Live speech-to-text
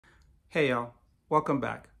Hey y'all, welcome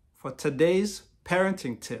back. For today's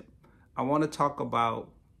parenting tip, I want to talk about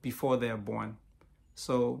before they're born.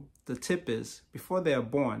 So the tip is, before they're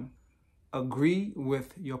born, agree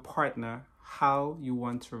with your partner how you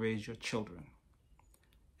want to raise your children.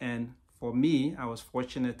 And for me, I was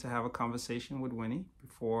fortunate to have a conversation with Winnie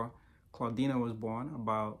before Claudina was born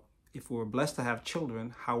about if we were blessed to have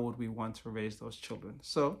children, how would we want to raise those children?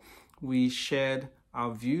 So we shared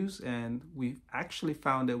our views, and we actually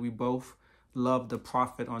found that we both love The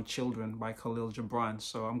Prophet on Children by Khalil Gibran.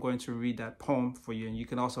 So I'm going to read that poem for you, and you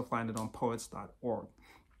can also find it on poets.org.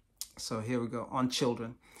 So here we go, on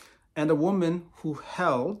children. And a woman who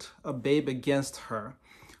held a babe against her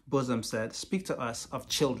bosom said, "Speak to us of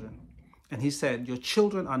children." And he said, "Your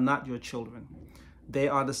children are not your children. They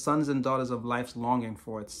are the sons and daughters of life's longing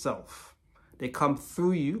for itself. They come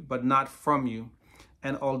through you, but not from you.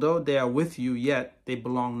 And although they are with you, yet they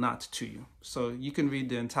belong not to you." So you can read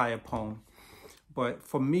the entire poem. But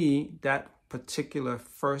for me, that particular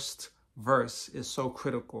first verse is so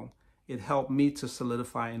critical. It helped me to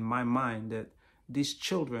solidify in my mind that these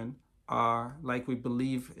children are, like we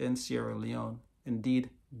believe in Sierra Leone, indeed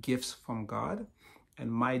gifts from God.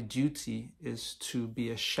 And my duty is to be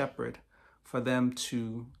a shepherd for them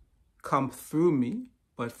to come through me,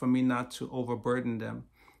 but for me not to overburden them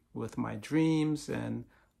with my dreams and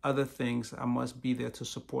other things. I must be there to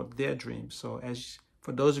support their dreams. So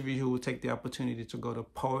for those of you who will take the opportunity to go to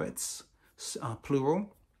poets,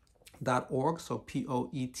 plural.org, so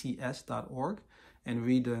poets.org, and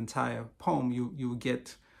read the entire poem, you will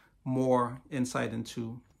get more insight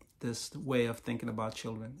into this way of thinking about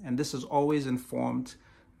children. And this is always informed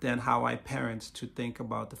than how I parent, to think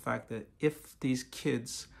about the fact that if these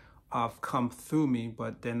kids have come through me,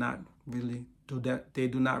 but they're not really they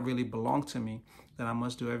do not really belong to me, then I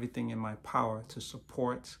must do everything in my power to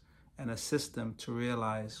support and assist them to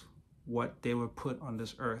realize what they were put on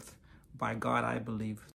this earth by God, I believe,